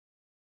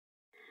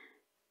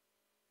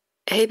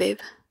Hey, babe.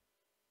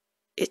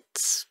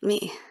 It's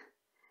me.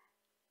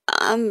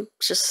 I'm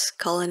just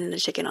calling in to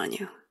check in on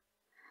you.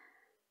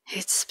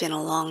 It's been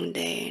a long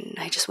day and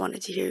I just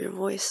wanted to hear your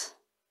voice.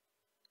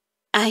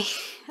 I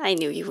I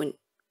knew you wouldn't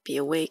be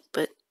awake,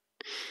 but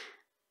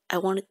I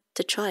wanted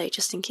to try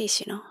just in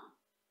case.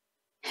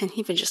 And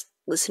even just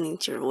listening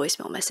to your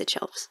voicemail message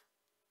helps.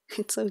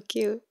 It's so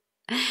cute.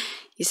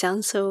 You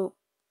sound so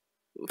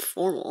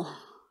formal.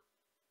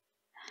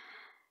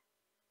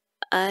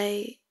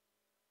 I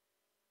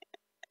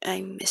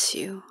I miss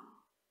you.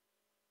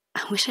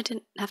 I wish I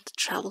didn't have to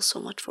travel so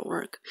much for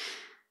work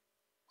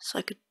so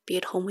I could be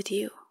at home with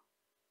you.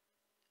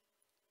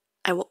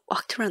 I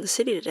walked around the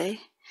city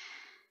today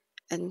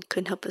and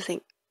couldn't help but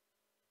think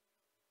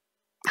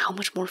how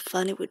much more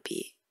fun it would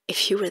be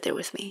if you were there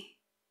with me.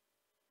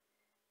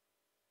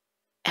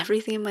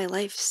 Everything in my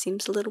life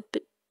seems a little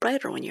bit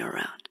brighter when you're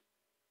around.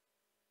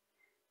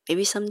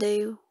 Maybe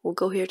someday we'll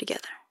go here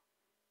together.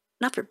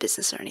 Not for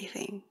business or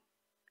anything,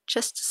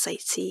 just to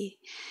sightsee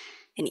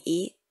and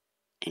eat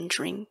and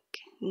drink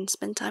and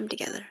spend time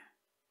together.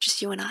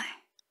 Just you and I.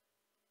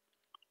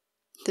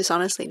 There's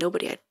honestly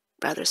nobody I'd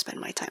rather spend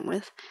my time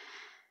with.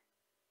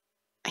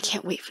 I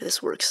can't wait for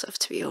this work stuff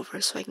to be over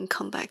so I can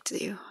come back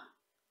to you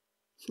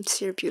and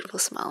see your beautiful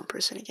smile in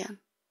person again.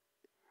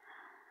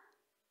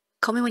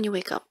 Call me when you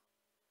wake up,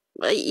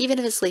 even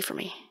if it's late for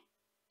me.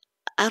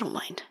 I don't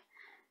mind.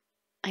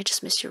 I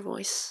just miss your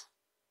voice.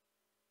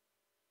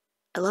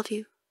 I love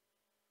you.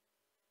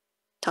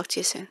 Talk to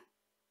you soon.